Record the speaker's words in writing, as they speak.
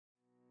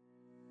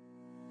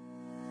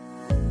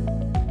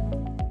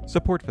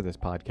Support for this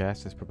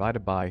podcast is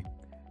provided by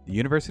the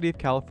University of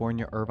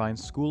California Irvine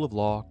School of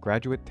Law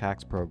Graduate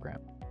Tax Program.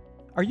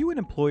 Are you an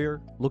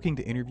employer looking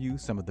to interview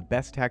some of the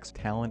best tax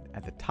talent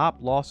at the top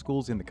law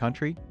schools in the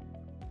country?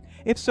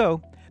 If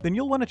so, then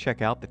you'll want to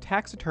check out the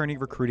Tax Attorney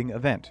Recruiting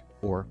Event,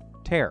 or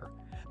TARE,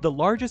 the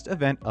largest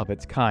event of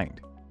its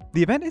kind.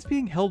 The event is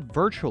being held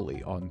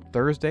virtually on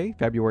Thursday,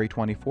 February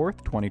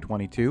 24th,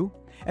 2022,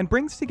 and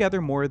brings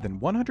together more than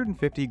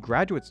 150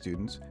 graduate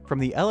students from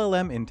the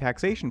LLM in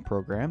Taxation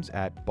programs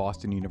at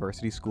Boston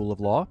University School of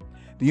Law,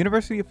 the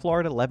University of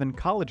Florida Levin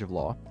College of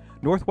Law,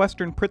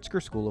 Northwestern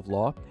Pritzker School of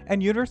Law,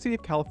 and University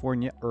of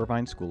California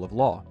Irvine School of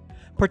Law.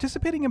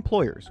 Participating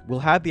employers will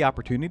have the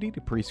opportunity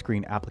to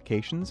pre-screen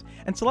applications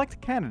and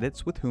select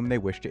candidates with whom they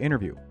wish to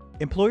interview.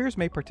 Employers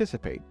may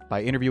participate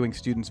by interviewing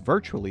students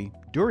virtually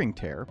during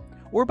TARE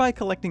or by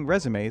collecting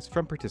resumes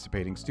from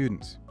participating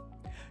students.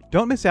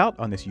 Don't miss out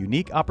on this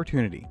unique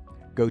opportunity.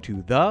 Go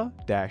to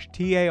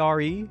the-tare.com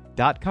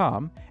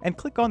and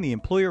click on the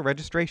employer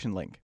registration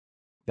link.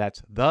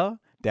 That's the-tare.com.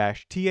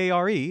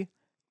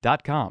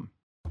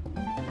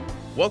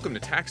 Welcome to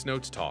Tax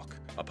Notes Talk,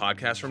 a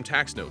podcast from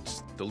Tax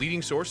Notes, the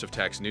leading source of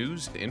tax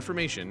news,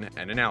 information,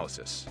 and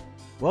analysis.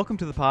 Welcome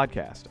to the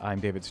podcast. I'm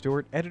David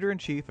Stewart,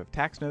 Editor-in-Chief of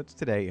Tax Notes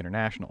Today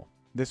International.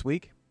 This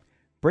week,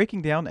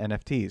 breaking down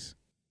NFTs.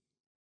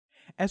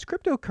 As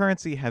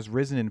cryptocurrency has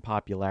risen in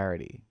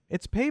popularity,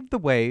 it's paved the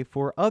way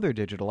for other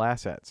digital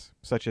assets,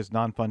 such as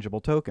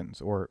non-fungible tokens,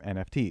 or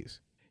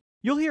NFTs.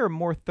 You'll hear a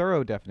more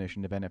thorough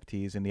definition of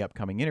NFTs in the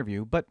upcoming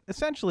interview, but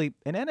essentially,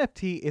 an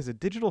NFT is a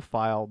digital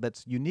file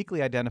that's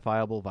uniquely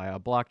identifiable via a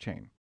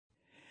blockchain.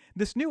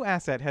 This new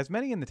asset has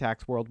many in the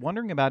tax world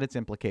wondering about its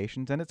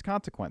implications and its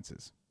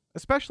consequences,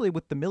 especially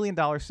with the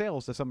million-dollar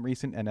sales of some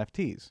recent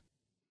NFTs.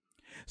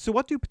 So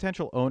what do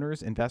potential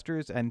owners,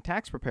 investors, and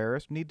tax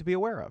preparers need to be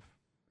aware of?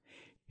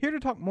 Here to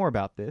talk more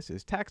about this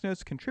is Tax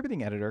Notes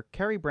contributing editor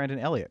Carrie Brandon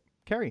Elliott.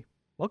 Carrie,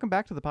 welcome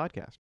back to the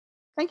podcast.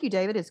 Thank you,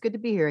 David. It's good to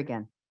be here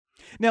again.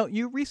 Now,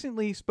 you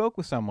recently spoke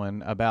with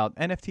someone about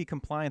NFT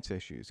compliance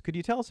issues. Could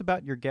you tell us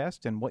about your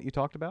guest and what you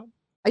talked about?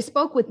 I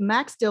spoke with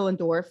Max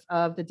Dilendorf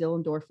of the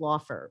Dilendorf Law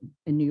Firm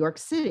in New York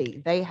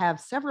City. They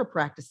have several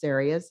practice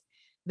areas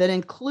that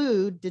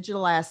include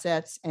digital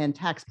assets and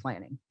tax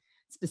planning.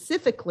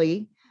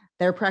 Specifically,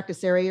 their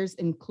practice areas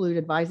include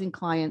advising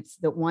clients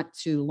that want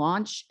to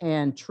launch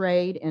and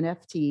trade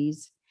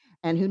NFTs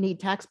and who need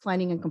tax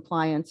planning and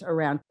compliance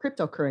around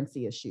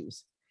cryptocurrency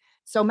issues.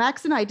 So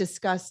Max and I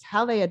discussed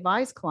how they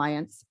advise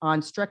clients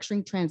on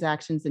structuring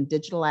transactions in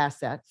digital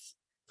assets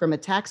from a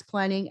tax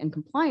planning and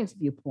compliance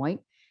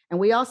viewpoint. And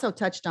we also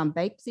touched on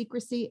bank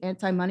secrecy,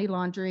 anti-money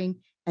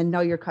laundering, and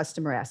know your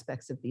customer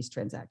aspects of these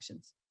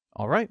transactions.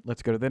 All right,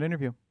 let's go to that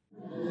interview.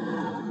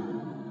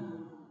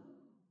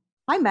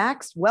 Hi,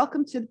 Max.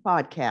 Welcome to the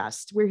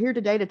podcast. We're here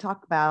today to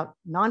talk about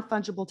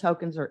non-fungible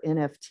tokens, or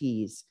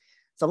NFTs.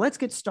 So let's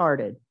get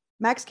started.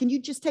 Max, can you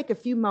just take a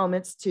few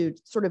moments to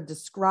sort of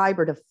describe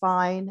or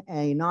define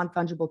a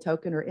non-fungible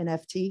token, or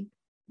NFT?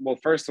 Well,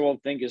 first of all,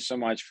 thank you so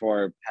much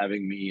for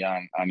having me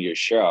on your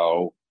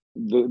show.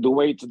 The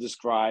way to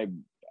describe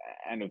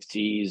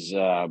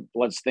NFTs,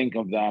 let's think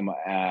of them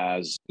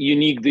as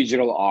unique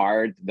digital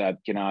art that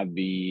cannot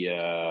be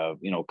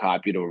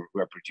copied or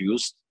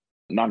reproduced.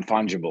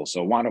 Non-fungible,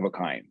 so one of a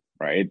kind,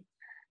 right?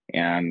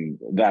 And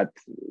that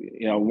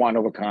one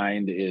of a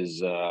kind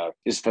is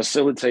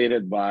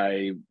facilitated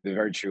by the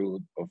virtue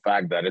of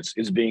fact that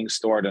it's being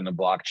stored in a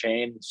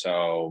blockchain.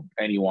 So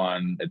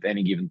anyone at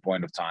any given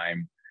point of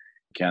time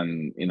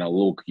can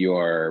look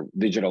your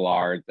digital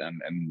art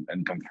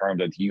and confirm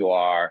that you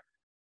are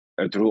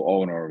a true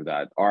owner of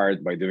that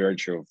art by the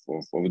virtue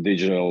of a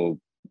digital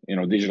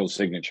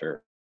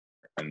signature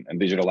and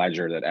digital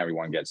ledger that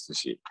everyone gets to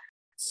see.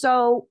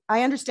 So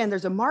I understand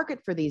there's a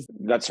market for these.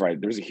 That's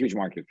right. There's a huge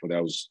market for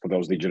those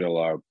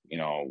digital,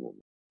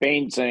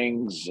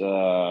 paintings,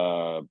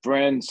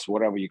 prints,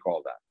 whatever you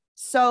call that.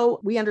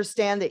 So we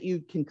understand that you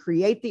can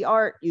create the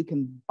art, you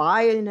can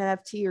buy an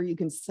NFT, or you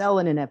can sell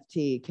an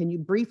NFT. Can you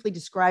briefly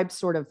describe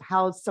sort of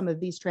how some of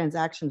these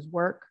transactions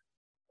work?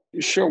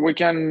 Sure, we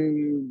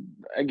can,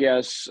 I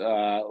guess,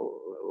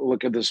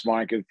 look at this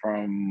market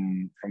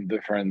from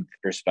different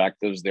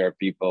perspectives. There are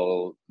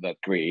people that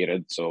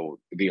created, so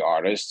the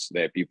artists.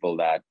 There are people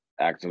that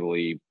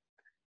actively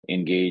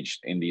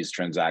engaged in these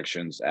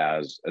transactions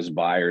as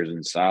buyers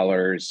and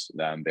sellers.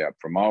 Then there are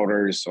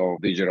promoters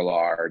of digital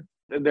art.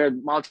 There are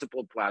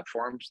multiple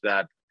platforms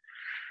that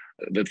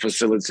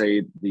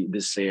facilitate the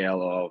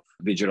sale of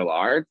digital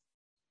art,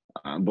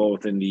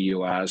 both in the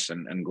U.S.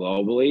 and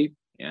globally.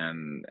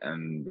 And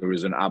there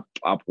is an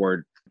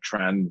upward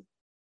trend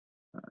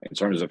in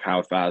terms of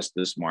how fast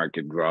this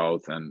market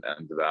grows and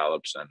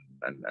develops,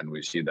 and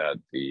we see that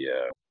the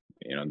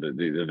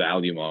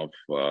volume of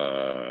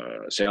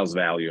sales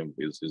volume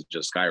is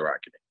just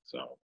skyrocketing.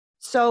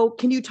 So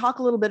can you talk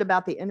a little bit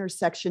about the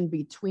intersection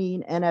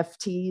between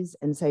NFTs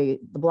and, say,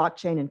 the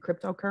blockchain and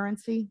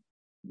cryptocurrency?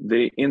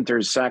 The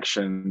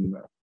intersection,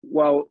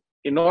 well,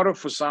 in order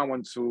for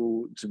someone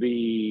to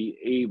be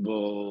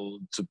able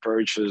to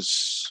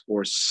purchase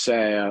or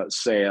sell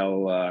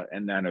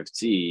an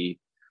NFT,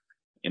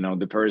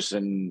 the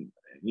person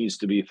needs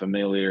to be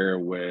familiar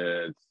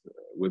with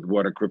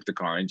what a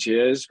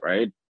cryptocurrency is,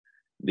 right?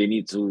 They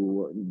need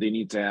to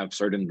have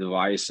certain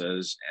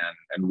devices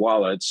and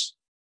wallets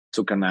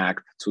to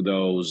connect to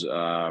those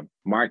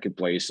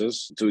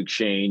marketplaces to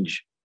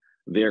exchange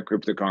their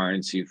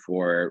cryptocurrency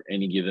for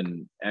any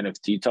given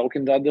NFT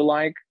token that they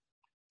like.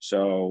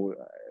 So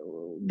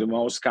the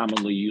most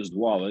commonly used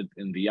wallet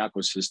in the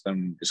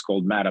ecosystem is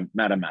called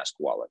MetaMask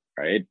wallet,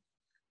 right?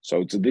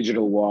 So it's a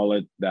digital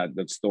wallet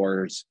that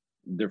stores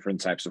different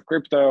types of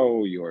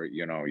crypto, your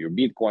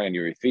Bitcoin,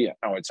 your Ethereum.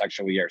 No, it's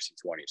actually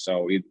ERC20.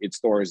 So it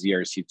stores the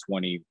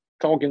ERC20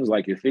 tokens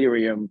like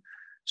Ethereum.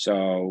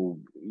 So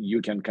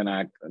you can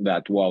connect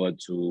that wallet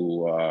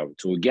to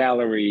a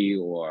gallery,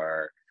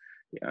 or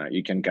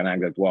you can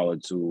connect that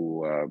wallet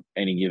to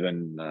any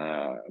given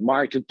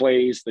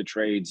marketplace that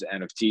trades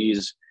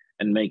NFTs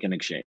and make an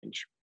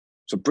exchange.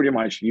 So pretty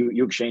much you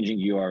exchanging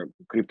your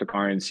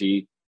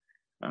cryptocurrency,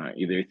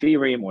 either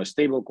Ethereum or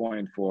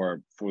stablecoin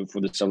for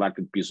the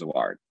selected piece of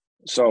art.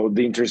 So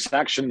the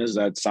intersection is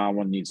that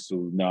someone needs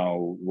to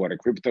know what a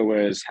crypto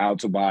is, how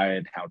to buy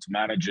it, how to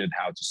manage it,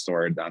 how to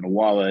store it on a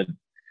wallet,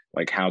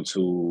 like how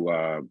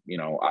to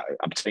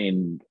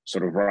obtain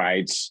sort of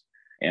rights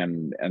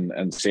and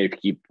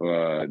safekeep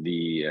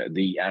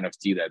the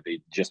NFT that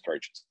they just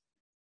purchased.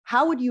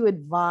 How would you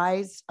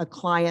advise a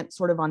client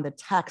sort of on the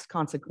tax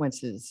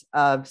consequences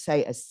of,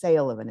 say, a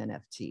sale of an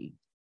NFT?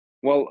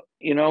 Well,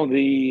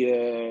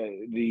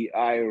 the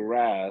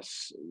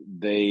IRS,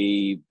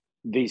 they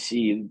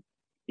see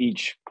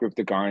each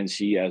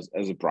cryptocurrency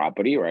as a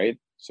property, right?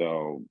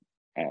 So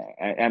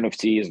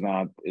NFT is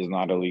not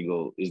a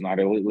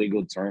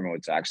legal term or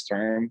a tax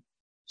term.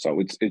 So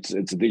it's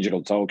a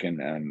digital token,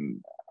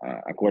 and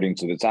according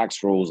to the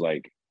tax rules,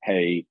 like,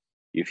 hey,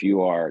 if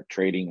you are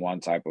trading one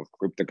type of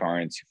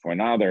cryptocurrency for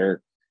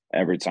another,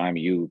 every time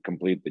you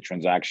complete the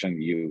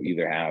transaction, you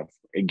either have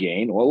a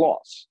gain or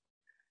loss.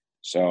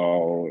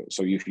 So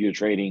if you're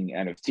trading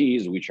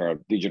NFTs, which are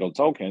digital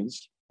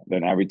tokens,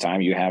 then every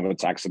time you have a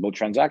taxable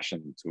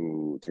transaction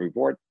to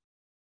report.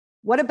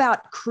 What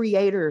about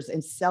creators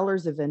and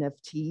sellers of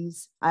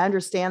NFTs? I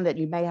understand that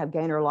you may have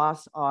gain or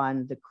loss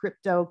on the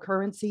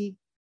cryptocurrency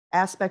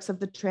aspects of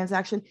the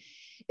transaction.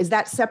 Is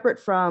that separate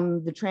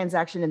from the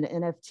transaction in the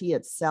NFT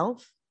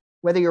itself,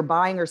 whether you're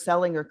buying or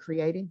selling or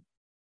creating?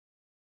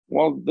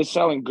 Well, they're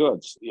selling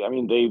goods. I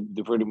mean, they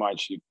pretty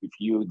much, if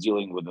you're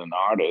dealing with an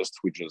artist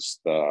who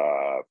just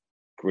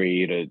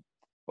created,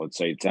 let's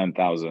say,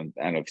 10,000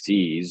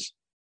 NFTs.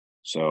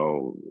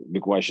 So the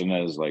question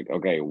is like,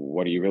 okay,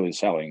 what are you really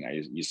selling?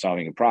 You're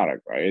selling a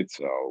product, right?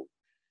 So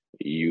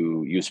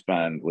you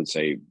spend, let's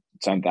say,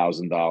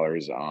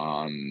 $10,000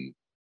 on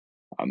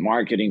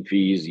marketing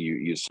fees.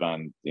 You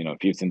spend,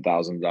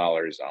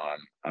 $15,000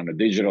 on a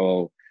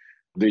digital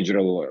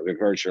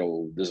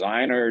virtual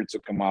designer to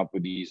come up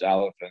with these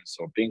elephants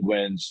or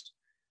penguins.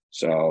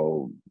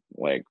 So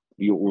like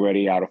you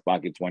already out of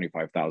pocket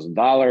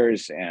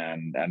 $25,000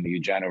 and you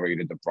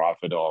generated a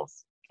profit of,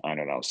 I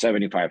don't know,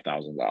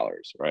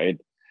 $75,000, right?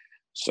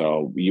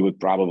 So you would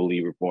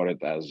probably report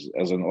it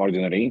as an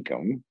ordinary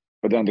income.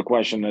 But then the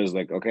question is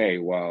like, okay,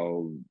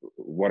 well,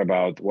 what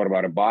about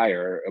a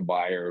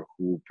buyer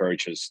who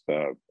purchased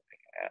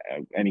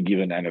any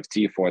given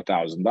NFT for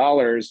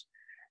 $1,000,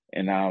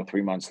 and now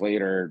 3 months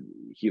later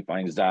he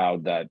finds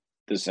out that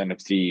this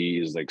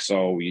NFT is like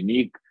so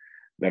unique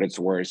that it's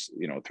worth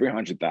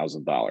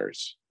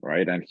 $300,000,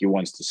 right? And he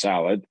wants to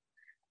sell it,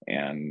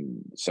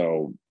 and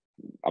so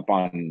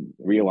upon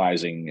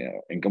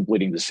realizing and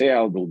completing the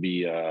sale, there'll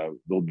be a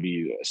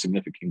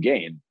significant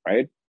gain,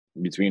 right?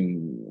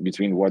 Between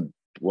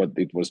what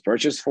it was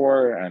purchased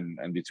for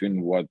and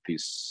between what the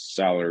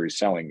seller is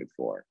selling it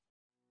for.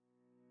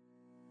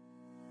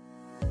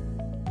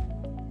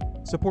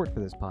 Support for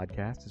this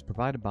podcast is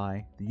provided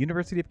by the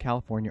University of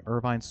California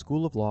Irvine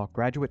School of Law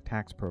Graduate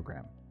Tax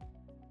Program.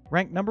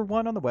 Ranked number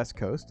 1 on the West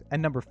Coast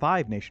and number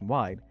 5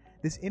 nationwide,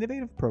 this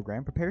innovative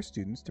program prepares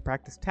students to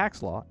practice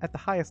tax law at the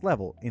highest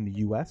level in the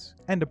U.S.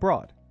 and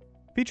abroad.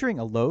 Featuring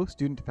a low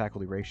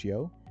student-to-faculty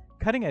ratio,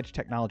 cutting-edge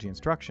technology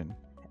instruction,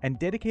 and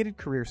dedicated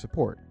career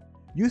support,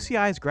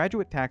 UCI's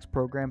graduate tax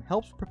program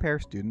helps prepare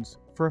students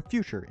for a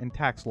future in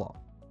tax law.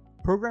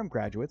 Program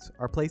graduates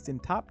are placed in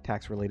top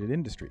tax-related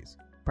industries,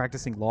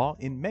 practicing law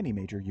in many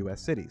major U.S.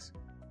 cities.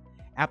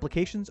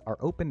 Applications are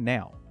open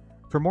now.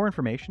 For more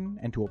information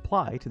and to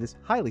apply to this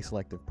highly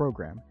selective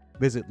program,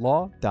 visit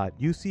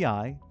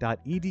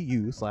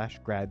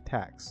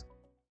law.uci.edu/gradtax.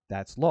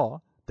 That's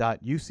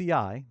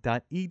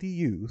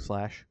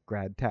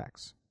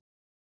law.uci.edu/gradtax.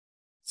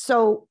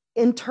 So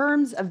in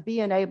terms of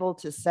being able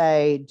to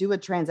say, do a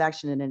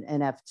transaction in an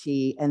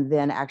NFT and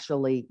then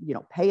actually,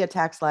 pay a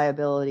tax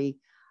liability,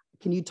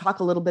 can you talk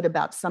a little bit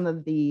about some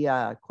of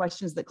the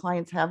questions that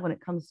clients have when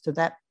it comes to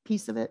that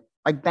piece of it,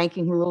 like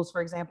banking rules,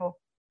 for example?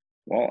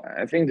 Well,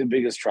 I think the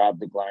biggest trap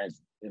the clients,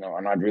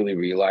 are not really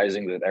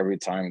realizing that every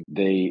time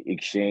they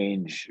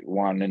exchange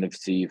one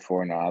NFT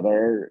for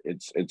another,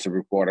 it's a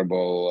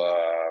reportable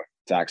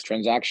tax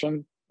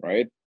transaction,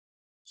 right?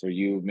 So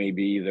you may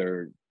be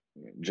either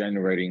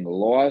generating a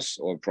loss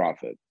or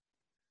profit.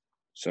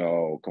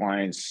 So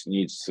clients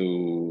need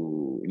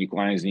to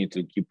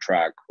keep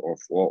track of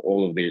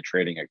all of their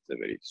trading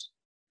activities,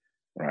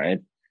 right?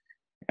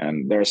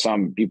 And there are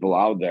some people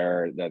out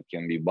there that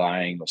can be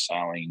buying or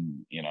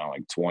selling,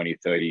 like 20,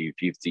 30,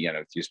 50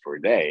 NFTs per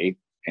day,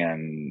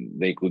 and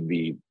they could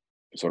be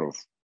sort of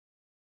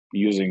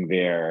using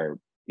their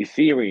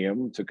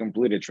Ethereum to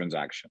complete a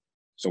transaction.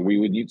 So we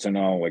would need to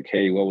know, like,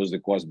 hey, what was the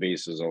cost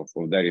basis of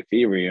that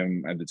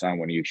Ethereum at the time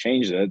when you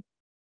exchanged it,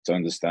 to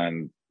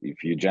understand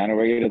if you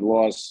generated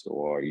loss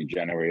or you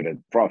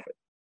generated profit.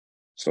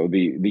 So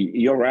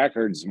your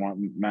records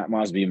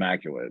must be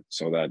immaculate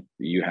so that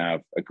you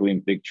have a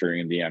clean picture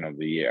in the end of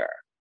the year.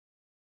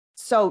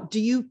 So do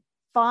you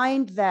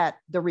find that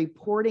the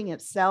reporting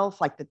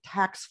itself, like the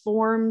tax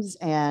forms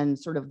and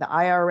sort of the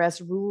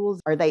IRS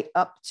rules, are they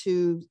up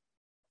to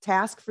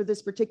task for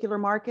this particular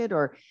market,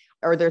 or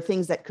are there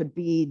things that could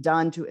be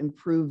done to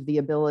improve the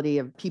ability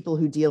of people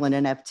who deal in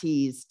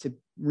NFTs to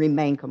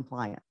remain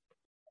compliant?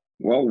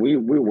 Well, we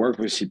work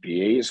with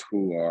CPAs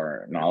who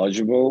are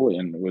knowledgeable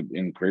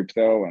in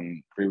crypto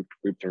and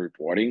crypto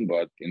reporting,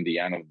 but in the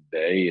end of the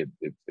day,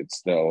 it's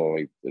still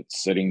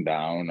it's sitting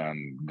down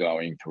and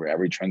going through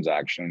every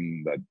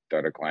transaction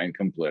that a client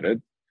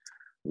completed,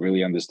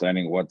 really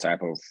understanding what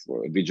type of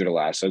digital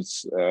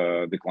assets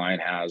the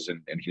client has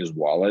in his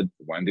wallet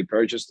when they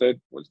purchased it,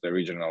 what's the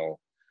original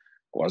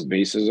cost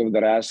basis of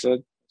that asset.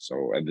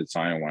 So at the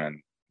time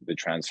when the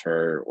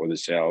transfer or the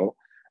sale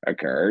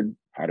occurred,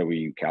 how do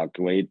we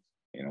calculate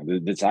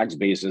the tax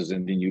basis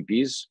in the new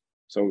piece?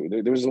 So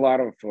there's a lot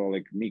of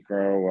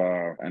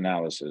micro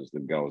analysis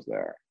that goes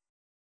there.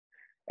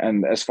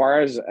 And as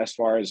far as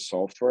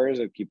softwares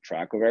that keep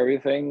track of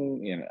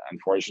everything,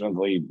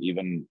 unfortunately,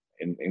 even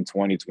in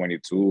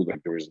 2022,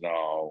 there was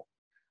no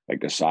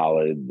a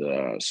solid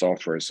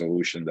software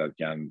solution that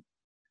can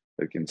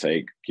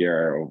take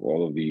care of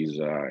all of these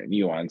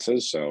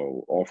nuances.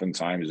 So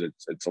oftentimes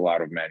it's a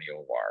lot of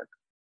manual work.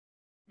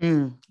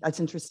 That's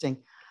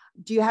interesting.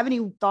 Do you have any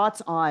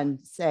thoughts on,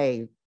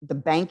 say, the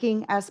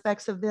banking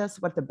aspects of this,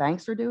 what the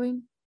banks are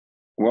doing?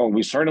 Well,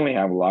 we certainly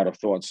have a lot of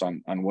thoughts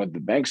on what the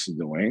banks are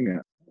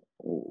doing.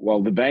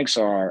 Well, the banks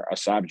are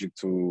subject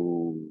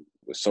to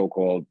the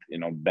so-called,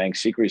 Bank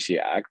Secrecy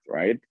Act,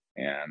 right?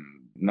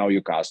 And know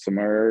your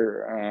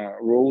customer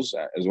rules,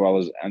 as well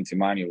as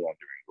anti-money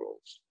laundering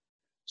rules.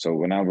 So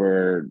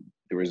whenever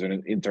there is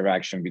an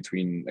interaction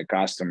between a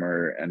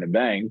customer and a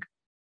bank,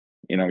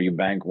 your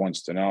bank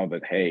wants to know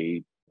that,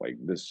 hey, like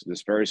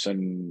this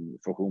person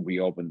for whom we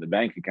opened the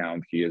bank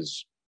account,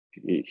 he's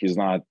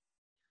not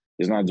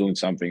doing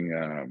something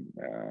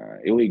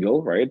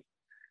illegal, right?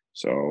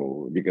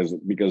 So because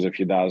if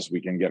he does,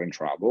 we can get in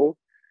trouble.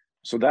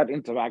 So that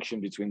interaction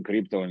between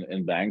crypto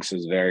and banks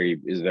is very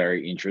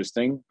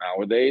interesting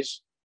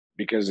nowadays,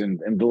 because in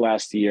the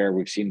last year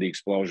we've seen the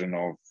explosion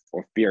of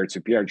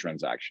peer-to-peer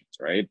transactions,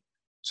 right?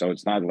 So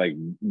it's not like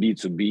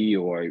B2B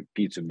or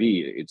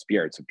P2B, it's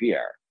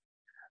peer-to-peer,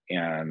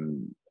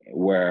 and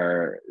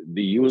where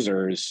the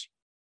users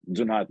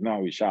do not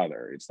know each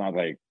other. It's not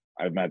like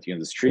I've met you in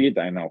the street,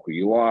 I know who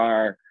you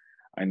are,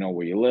 I know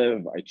where you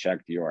live, I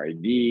checked your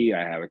ID,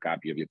 I have a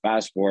copy of your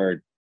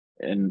passport.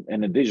 In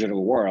a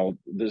digital world,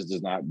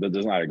 that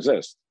does not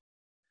exist.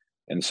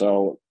 And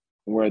so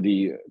where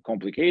the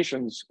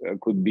complications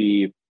could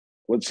be,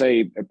 let's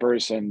say a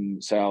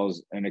person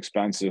sells an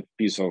expensive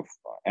piece of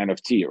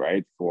NFT,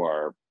 right,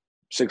 for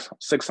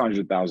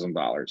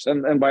 $600,000.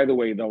 And by the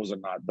way, those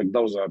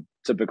are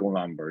typical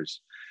numbers.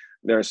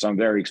 There are some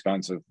very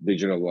expensive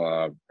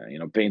digital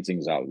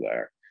paintings out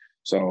there.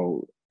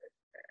 So,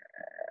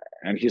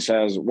 and he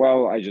says,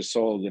 well, I just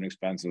sold an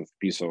expensive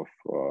piece of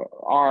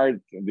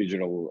art, a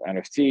digital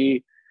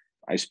NFT.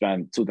 I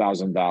spent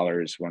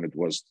 $2,000 when it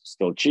was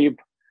still cheap,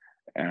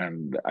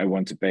 and I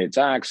want to pay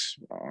tax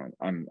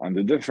on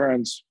the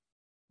difference.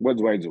 What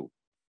do I do?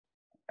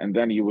 And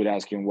then you would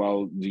ask him,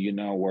 well, do you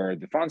know where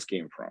the funds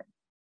came from?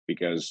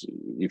 Because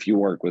if you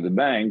work with the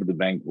bank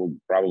will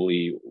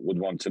probably would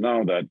want to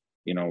know that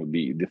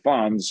the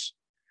funds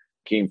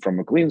came from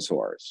a clean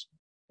source.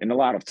 And a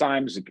lot of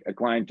times a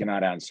client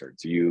cannot answer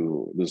to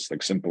you this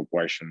simple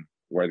question,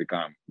 where the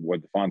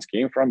funds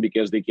came from,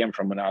 because they came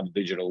from another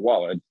digital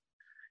wallet,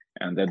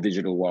 and that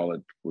digital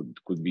wallet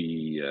could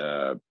be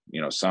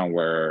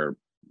somewhere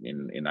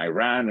in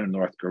Iran or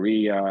North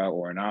Korea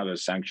or in other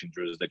sanctioned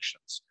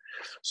jurisdictions.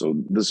 So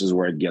this is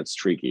where it gets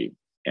tricky.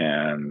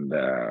 And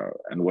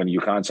when you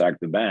contact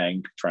the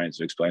bank trying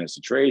to explain the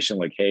situation,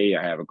 like, hey,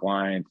 I have a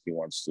client, he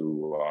wants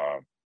to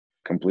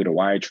complete a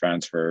wire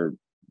transfer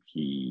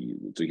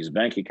to his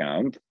bank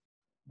account,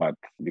 but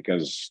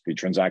because the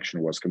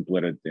transaction was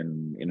completed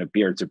in a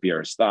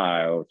peer-to-peer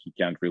style, he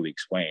can't really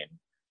explain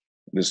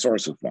the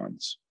source of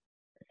funds.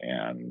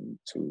 And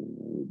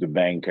the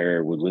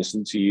banker would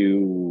listen to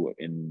you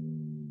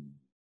in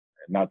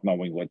not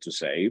knowing what to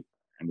say.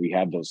 And we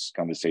had those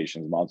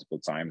conversations multiple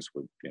times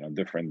with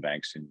different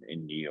banks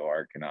in New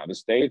York and other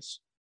states.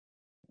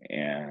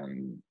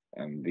 And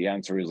the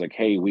answer is like,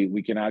 hey,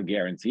 we cannot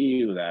guarantee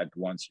you that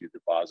once you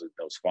deposit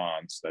those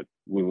funds that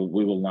we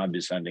will not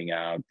be sending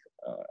out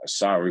a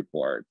SAR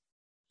report.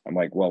 I'm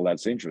like, well,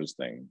 that's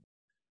interesting,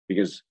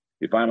 because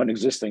if I'm an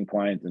existing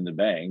client in the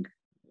bank,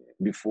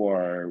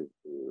 before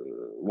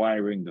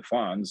wiring the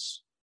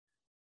funds,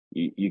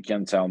 you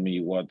can tell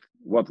me what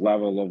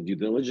level of due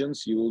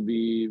diligence you will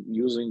be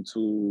using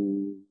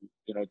to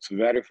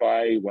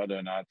verify whether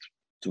or not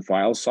to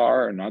file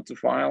SAR or not to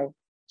file.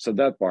 So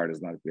that part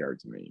is not clear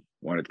to me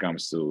when it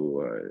comes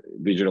to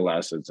digital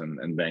assets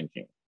and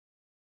banking.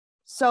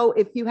 So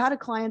if you had a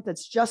client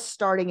that's just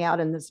starting out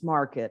in this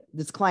market,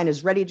 this client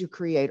is ready to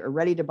create or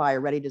ready to buy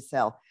or ready to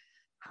sell,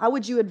 how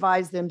would you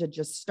advise them to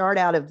just start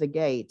out of the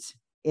gate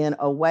in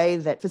a way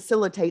that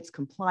facilitates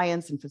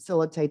compliance and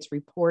facilitates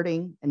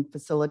reporting and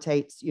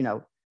facilitates,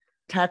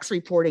 tax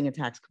reporting and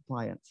tax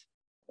compliance?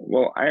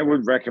 Well, I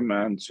would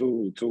recommend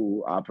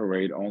to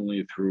operate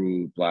only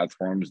through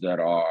platforms that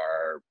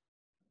are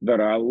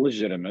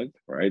legitimate,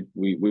 right?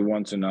 We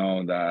want to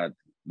know that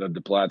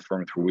the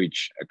platform through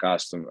which a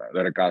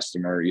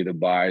customer either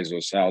buys or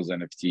sells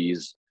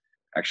NFTs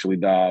actually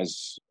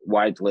does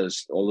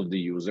whitelist all of the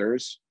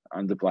users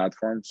on the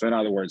platform. So in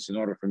other words, in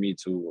order for me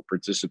to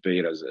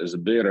participate as a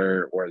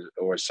bidder or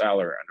a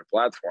seller on a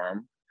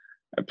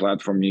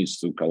platform needs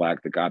to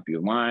collect a copy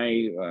of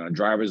my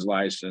driver's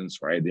license,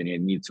 right? Then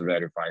it needs to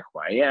verify who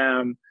I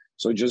am.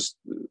 So just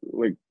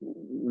like,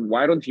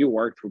 why don't you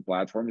work through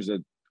platforms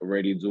that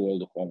already do all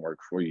the homework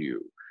for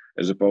you,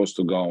 as opposed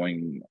to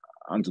going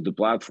onto the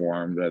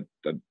platform that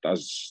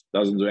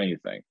doesn't do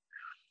anything?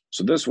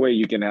 So this way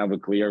you can have a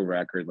clear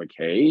record, like,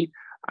 hey,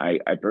 I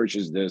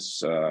purchased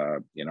this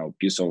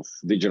piece of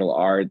digital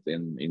art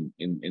in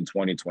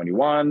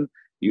 2021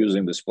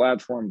 using this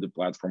platform. The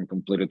platform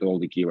completed all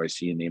the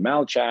KYC and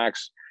email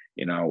checks.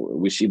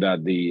 We see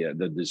that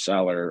the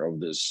seller of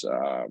this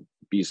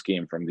piece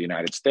came from the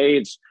United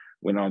States.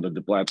 We know that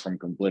the platform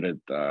completed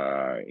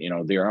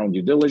their own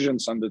due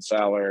diligence on the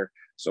seller.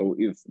 So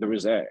if there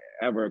is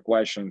ever a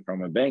question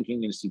from a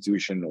banking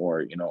institution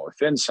or a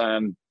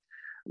FinCEN,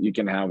 you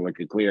can have like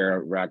a clear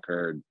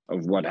record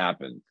of what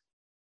happened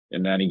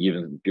in any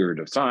given period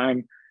of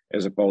time,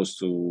 as opposed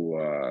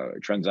to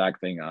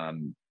transacting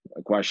on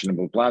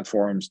questionable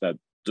platforms that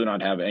do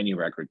not have any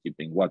record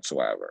keeping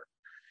whatsoever.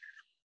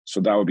 So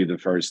that would be the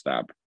first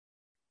step.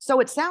 So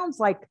it sounds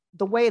like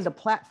the way the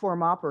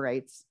platform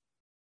operates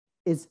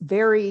is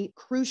very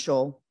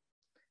crucial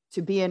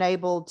to being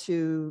able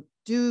to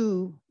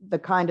do the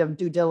kind of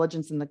due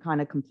diligence and the kind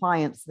of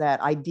compliance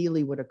that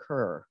ideally would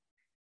occur.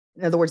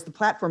 In other words, the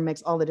platform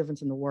makes all the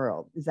difference in the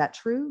world. Is that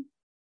true,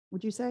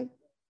 would you say?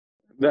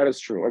 That is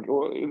true.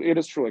 It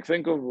is true. Like,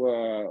 think of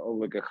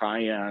like a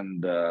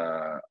high-end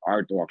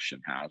art auction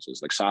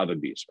houses, like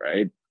Sotheby's,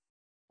 right?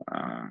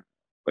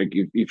 Like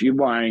if you're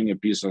buying a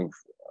piece of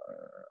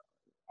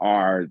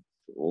art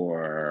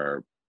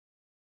or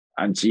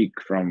antique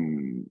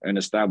from an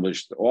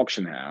established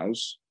auction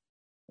house,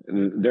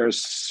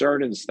 there's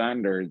certain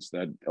standards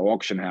that an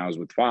auction house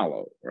would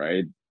follow,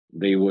 right?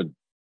 They would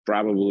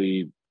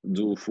probably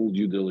do full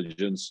due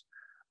diligence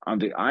on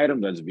the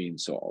item that's being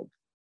sold.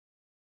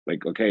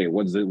 Like, okay,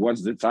 what's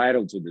the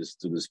title to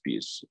this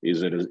piece?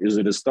 Is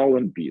it a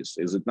stolen piece?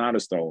 Is it not a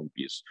stolen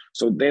piece?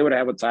 So they would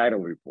have a title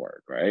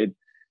report, right?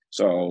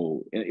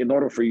 So in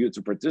order for you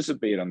to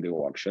participate on the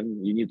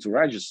auction, you need to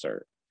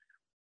register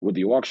with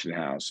the auction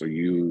house. So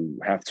you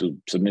have to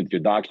submit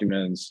your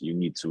documents. You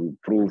need to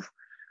prove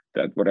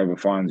that whatever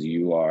funds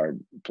you are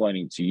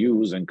planning to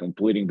use and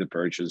completing the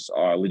purchase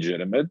are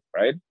legitimate,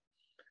 right?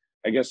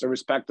 I guess a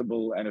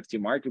respectable NFT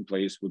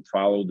marketplace would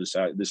follow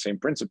the same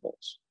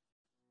principles.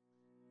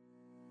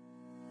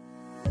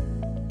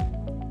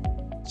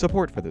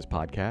 Support for this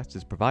podcast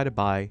is provided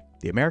by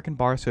the American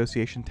Bar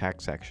Association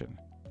Tax Section.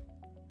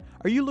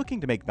 Are you looking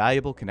to make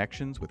valuable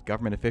connections with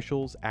government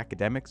officials,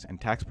 academics,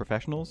 and tax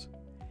professionals?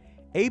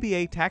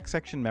 ABA Tax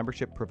Section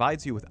membership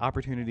provides you with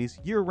opportunities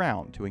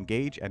year-round to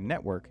engage and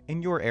network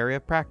in your area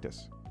of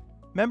practice.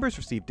 Members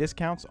receive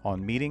discounts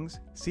on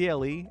meetings,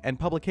 CLE, and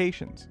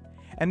publications,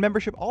 and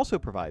membership also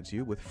provides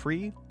you with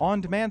free,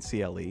 on-demand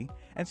CLE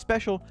and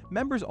special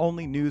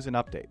members-only news and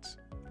updates.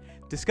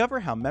 Discover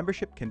how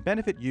membership can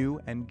benefit you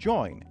and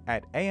join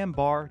at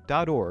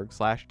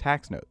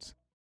ambar.org/taxnotes.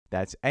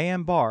 That's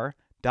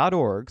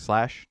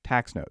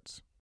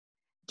ambar.org/taxnotes.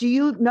 Do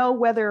you know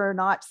whether or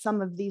not some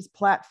of these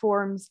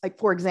platforms, like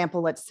for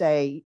example, let's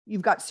say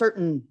you've got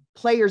certain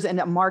players in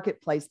a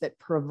marketplace that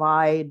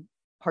provide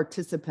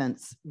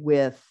participants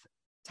with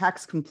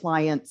tax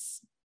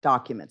compliance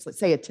documents, let's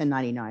say a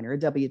 1099 or a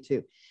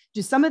W-2.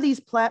 Do some of these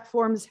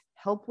platforms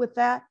help with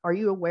that? Are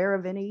you aware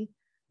of any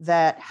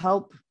that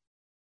help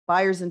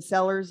buyers and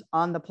sellers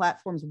on the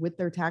platforms with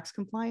their tax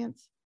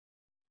compliance?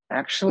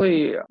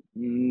 Actually,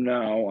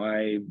 no,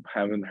 I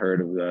haven't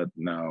heard of that,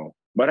 no.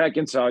 But I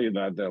can tell you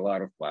that there are a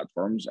lot of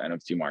platforms,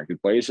 NFT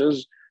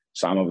marketplaces.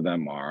 Some of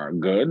them are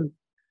good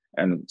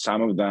and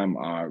some of them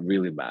are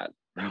really bad.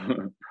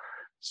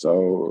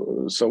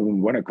 So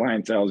when a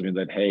client tells me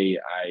that, hey,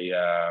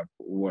 I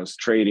was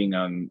trading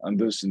on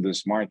this in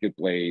this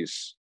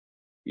marketplace,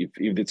 if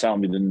they tell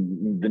me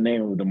the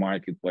name of the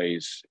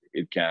marketplace,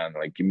 it can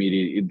like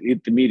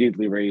it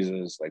immediately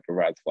raises like a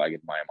red flag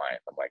in my mind.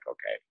 I'm like,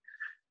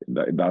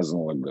 okay, it doesn't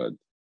look good.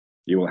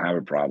 You will have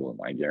a problem.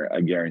 I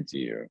guarantee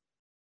you.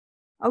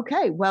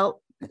 Okay,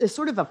 well, it's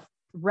sort of a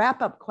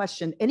wrap-up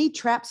question. Any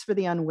traps for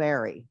the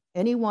unwary?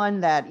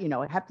 Anyone that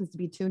happens to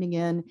be tuning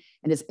in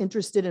and is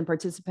interested in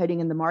participating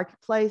in the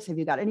marketplace? Have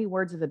you got any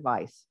words of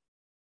advice?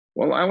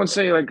 Well, I would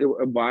say like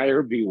a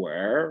buyer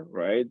beware,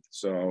 right?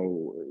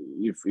 So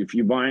if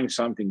you're buying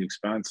something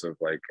expensive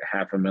like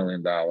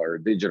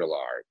 $500,000 digital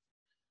art,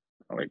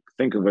 like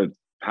think of it,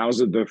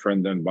 how's it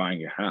different than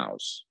buying a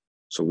house?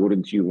 So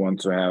wouldn't you want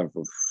to have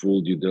a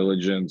full due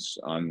diligence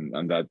on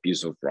that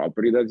piece of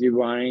property that you're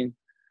buying?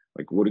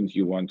 Like, wouldn't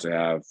you want to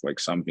have like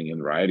something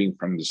in writing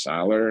from the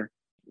seller,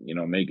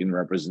 making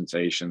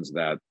representations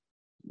that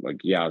like,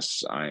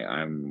 yes,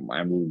 I'm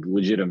a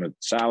legitimate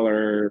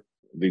seller.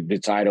 The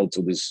title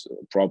to this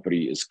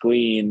property is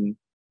clean.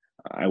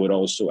 I would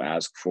also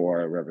ask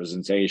for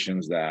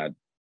representations that,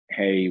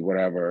 hey,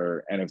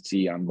 whatever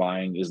NFT I'm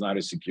buying is not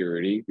a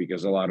security,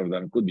 because a lot of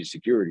them could be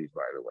securities,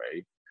 by the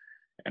way.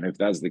 And if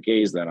that's the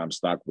case, then I'm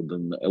stuck with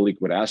a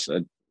liquid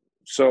asset.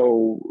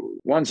 So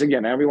once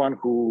again, everyone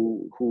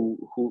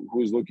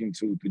who's looking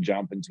to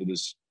jump into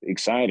this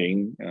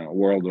exciting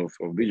world of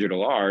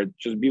digital art,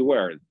 just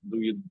beware.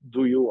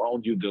 Do your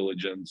own due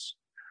diligence.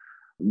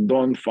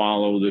 Don't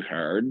follow the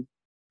herd.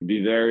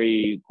 Be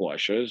very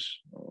cautious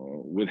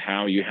with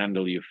how you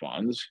handle your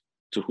funds,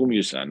 to whom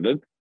you send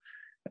it.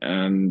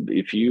 And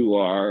if you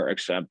are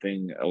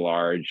accepting a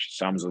large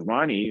sums of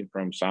money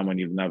from someone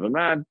you've never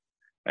met,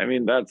 I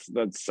mean, that's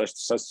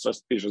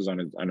suspicious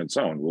on its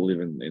own. We live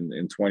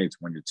in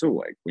 2022.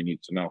 Like, we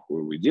need to know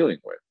who we're dealing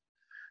with,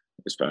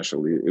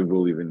 especially if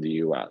we live in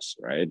the US,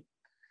 right?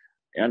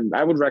 And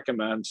I would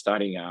recommend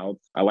starting out,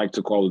 I like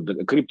to call it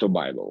the crypto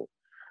Bible.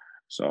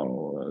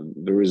 So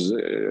there is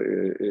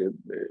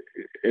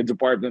a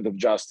Department of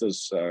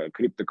Justice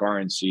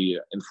cryptocurrency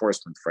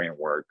enforcement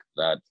framework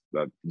that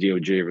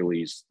DOJ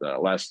released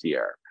last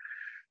year.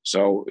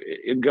 So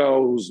it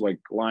goes like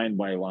line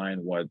by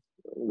line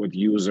what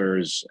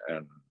users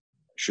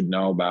should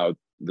know about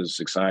this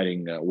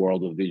exciting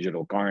world of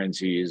digital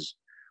currencies,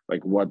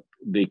 like what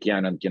they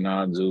can and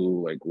cannot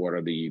do, like what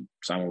are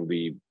some of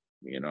the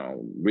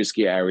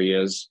risky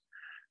areas.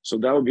 So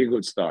that would be a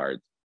good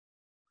start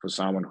for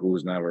someone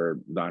who's never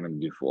done it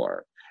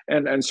before.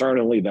 And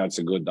certainly that's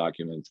a good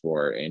document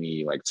for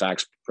any like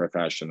tax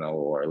professional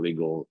or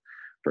legal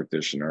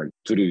practitioner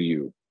to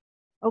review.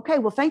 Okay,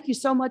 well, thank you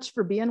so much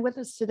for being with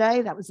us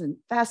today. That was a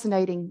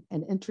fascinating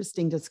and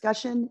interesting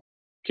discussion.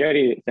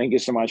 Katie, thank you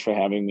so much for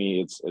having me.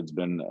 It's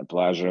been a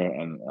pleasure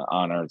and an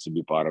honor to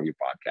be part of your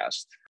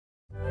podcast.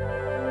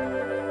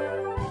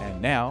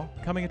 And now,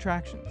 coming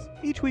attractions.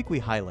 Each week we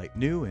highlight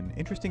new and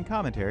interesting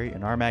commentary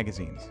in our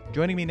magazines.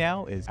 Joining me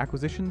now is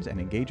Acquisitions and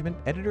Engagement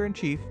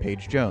Editor-in-Chief,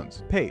 Paige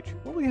Jones. Paige,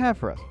 what will you have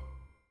for us?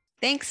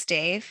 Thanks,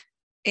 Dave.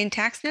 In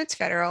Tax Notes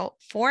Federal,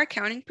 4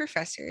 accounting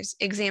professors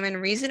examine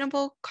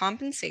reasonable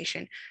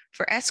compensation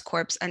for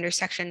S-Corps under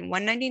Section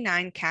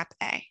 199 Cap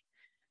A.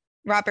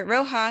 Robert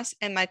Rojas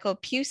and Michael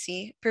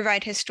Pusey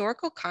provide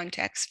historical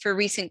context for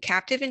recent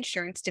captive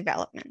insurance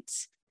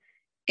developments.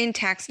 In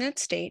Tax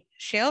Notes State,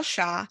 Shale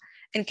Shaw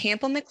and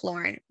Campbell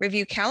McLaurin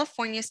review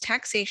California's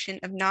taxation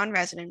of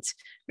non-residents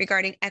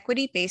regarding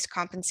equity-based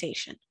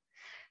compensation.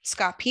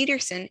 Scott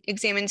Peterson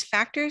examines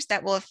factors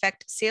that will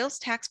affect sales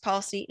tax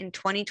policy in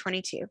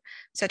 2022,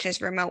 such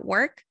as remote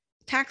work,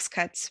 tax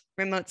cuts,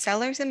 remote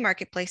sellers and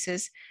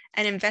marketplaces,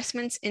 and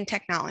investments in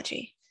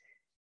technology.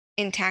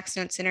 In Tax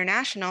Notes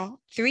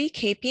International, 3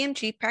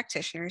 KPMG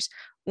practitioners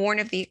warn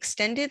of the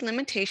extended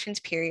limitations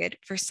period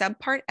for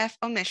Subpart F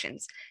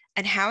omissions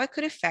and how it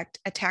could affect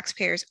a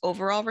taxpayer's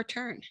overall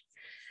return.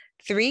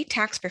 3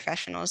 tax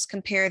professionals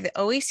compare the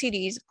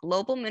OECD's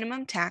global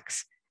minimum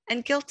tax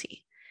and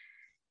GILTI.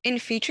 In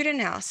featured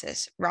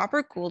analysis,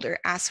 Robert Goulder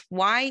asks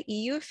why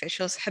EU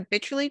officials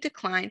habitually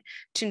decline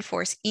to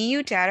enforce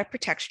EU data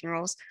protection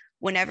rules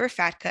whenever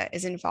FATCA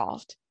is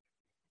involved.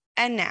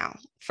 And now,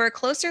 for a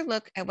closer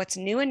look at what's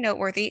new and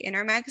noteworthy in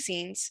our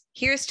magazines,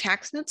 here's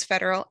Tax Notes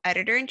Federal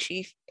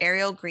Editor-in-Chief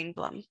Ariel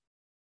Greenblum.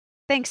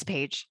 Thanks,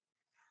 Paige.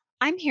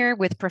 I'm here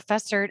with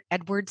Professor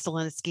Edward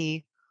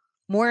Zelinsky,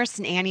 Morris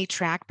and Annie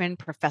Trackman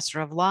Professor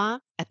of Law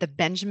at the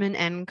Benjamin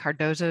N.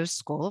 Cardozo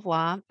School of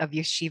Law of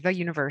Yeshiva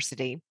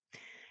University,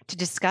 to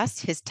discuss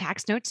his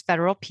Tax Notes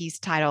Federal piece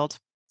titled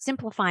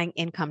Simplifying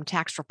Income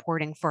Tax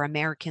Reporting for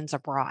Americans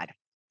Abroad.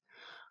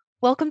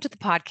 Welcome to the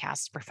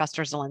podcast,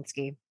 Professor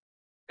Zelinsky.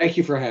 Thank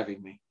you for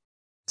having me.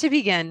 To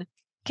begin,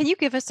 can you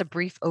give us a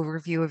brief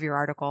overview of your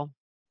article?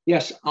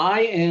 Yes,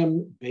 I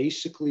am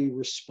basically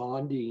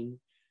responding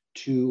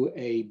to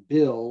a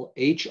bill,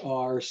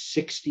 HR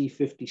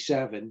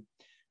 6057,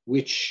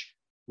 which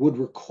would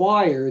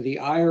require the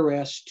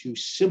IRS to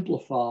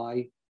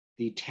simplify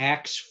the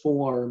tax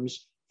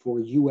forms for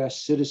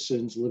U.S.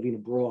 citizens living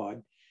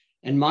abroad.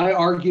 And my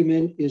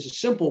argument is a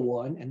simple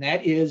one, and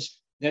that is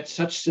that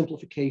such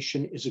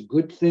simplification is a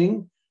good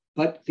thing,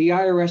 but the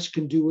IRS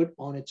can do it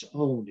on its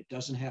own. It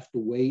doesn't have to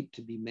wait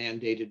to be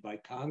mandated by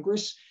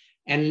Congress.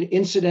 And an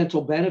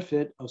incidental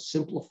benefit of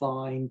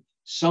simplifying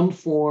some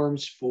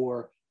forms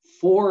for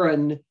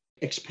foreign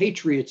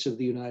expatriates of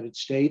the United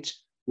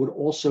States would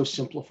also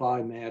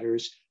simplify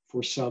matters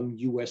for some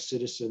US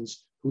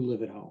citizens who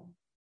live at home.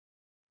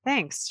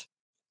 Thanks.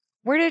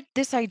 Where did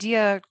this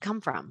idea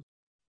come from?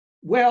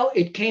 Well,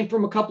 it came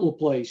from a couple of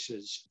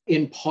places.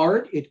 In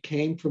part, it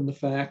came from the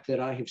fact that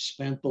I have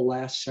spent the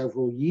last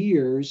several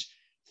years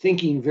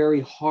thinking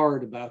very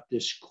hard about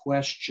this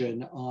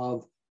question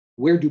of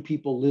where do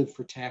people live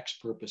for tax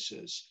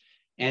purposes?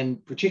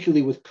 And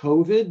particularly with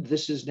COVID,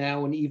 this is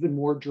now an even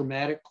more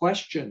dramatic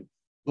question,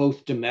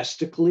 both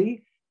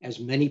domestically, as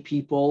many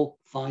people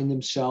find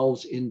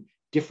themselves in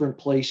different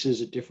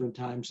places at different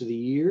times of the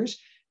years,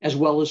 as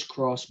well as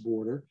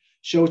cross-border.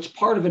 So it's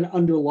part of an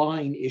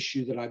underlying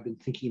issue that I've been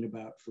thinking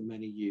about for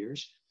many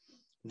years.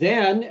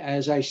 Then,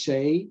 as I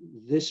say,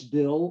 this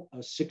bill,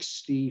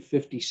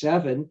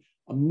 6057,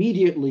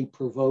 immediately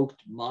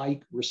provoked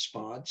my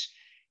response.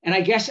 And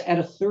I guess at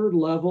a third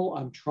level,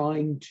 I'm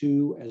trying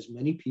to, as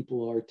many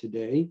people are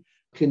today,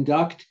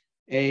 conduct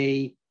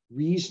a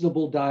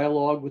reasonable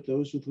dialogue with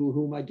those with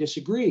whom I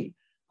disagree.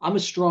 I'm a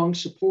strong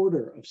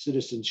supporter of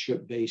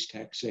citizenship-based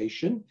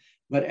taxation,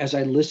 but as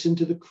I listen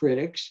to the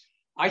critics,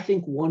 I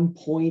think one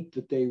point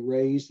that they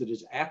raise that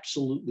is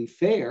absolutely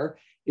fair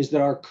is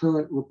that our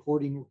current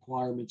reporting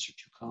requirements are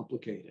too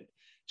complicated.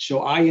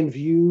 So I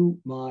view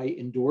my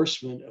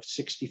endorsement of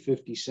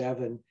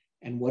 6057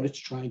 and what it's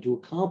trying to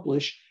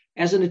accomplish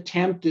as an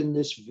attempt in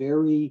this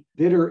very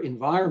bitter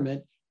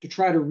environment to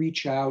try to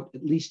reach out,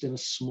 at least in a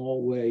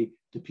small way,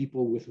 to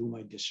people with whom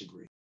I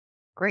disagree.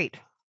 Great.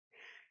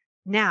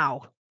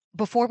 Now,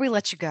 before we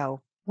let you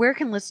go, where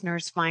can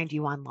listeners find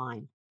you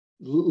online?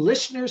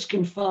 Listeners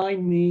can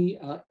find me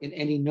in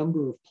any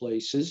number of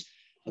places.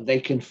 They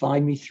can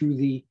find me through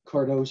the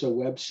Cardozo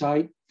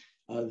website.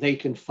 They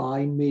can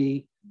find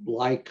me,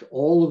 like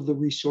all of the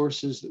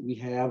resources that we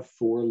have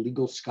for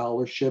legal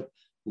scholarship,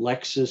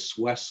 Lexis,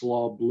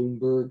 Westlaw,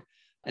 Bloomberg,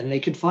 and they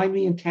can find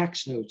me in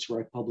Tax Notes, where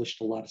I published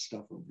a lot of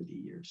stuff over the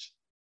years.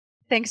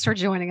 Thanks for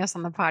joining us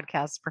on the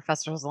podcast,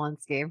 Professor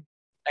Zielinski.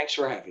 Thanks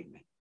for having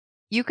me.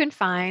 You can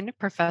find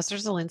Professor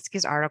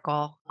Zielinski's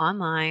article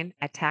online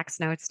at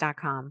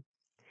taxnotes.com.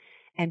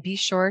 And be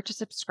sure to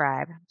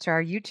subscribe to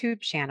our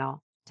YouTube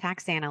channel,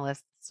 Tax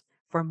Analysts,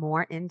 for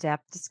more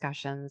in-depth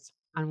discussions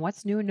on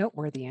what's new and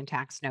noteworthy in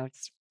tax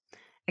notes.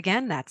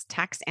 Again, that's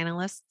Tax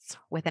Analysts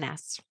with an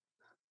S.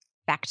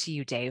 Back to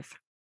you, Dave.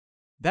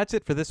 That's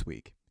it for this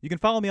week. You can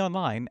follow me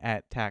online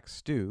at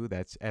TaxStew,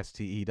 that's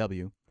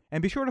STEW,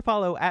 and be sure to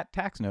follow at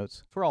Tax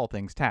Notes for all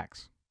things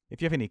tax.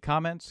 If you have any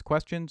comments,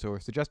 questions, or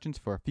suggestions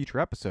for a future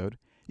episode,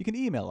 you can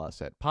email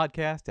us at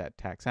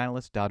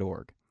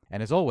podcast@taxanalyst.org.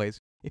 And as always,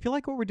 if you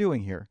like what we're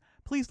doing here,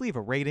 please leave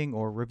a rating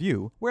or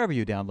review wherever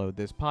you download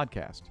this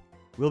podcast.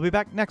 We'll be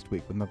back next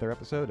week with another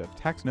episode of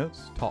Tax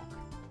Notes Talk.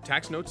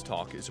 Tax Notes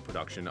Talk is a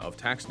production of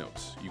Tax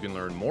Notes. You can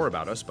learn more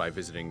about us by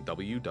visiting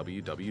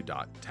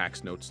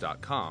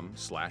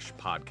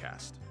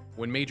www.taxnotes.com/podcast.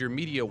 When major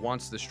media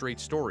wants the straight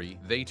story,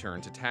 they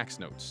turn to Tax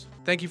Notes.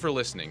 Thank you for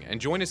listening,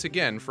 and join us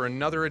again for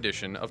another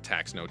edition of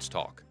Tax Notes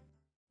Talk.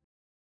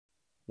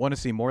 Want to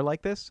see more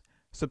like this?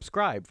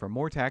 Subscribe for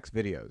more tax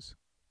videos.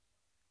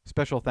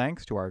 Special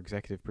thanks to our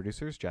executive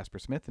producers, Jasper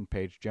Smith and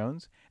Paige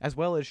Jones, as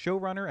well as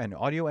showrunner and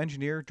audio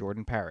engineer,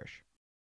 Jordan Parrish.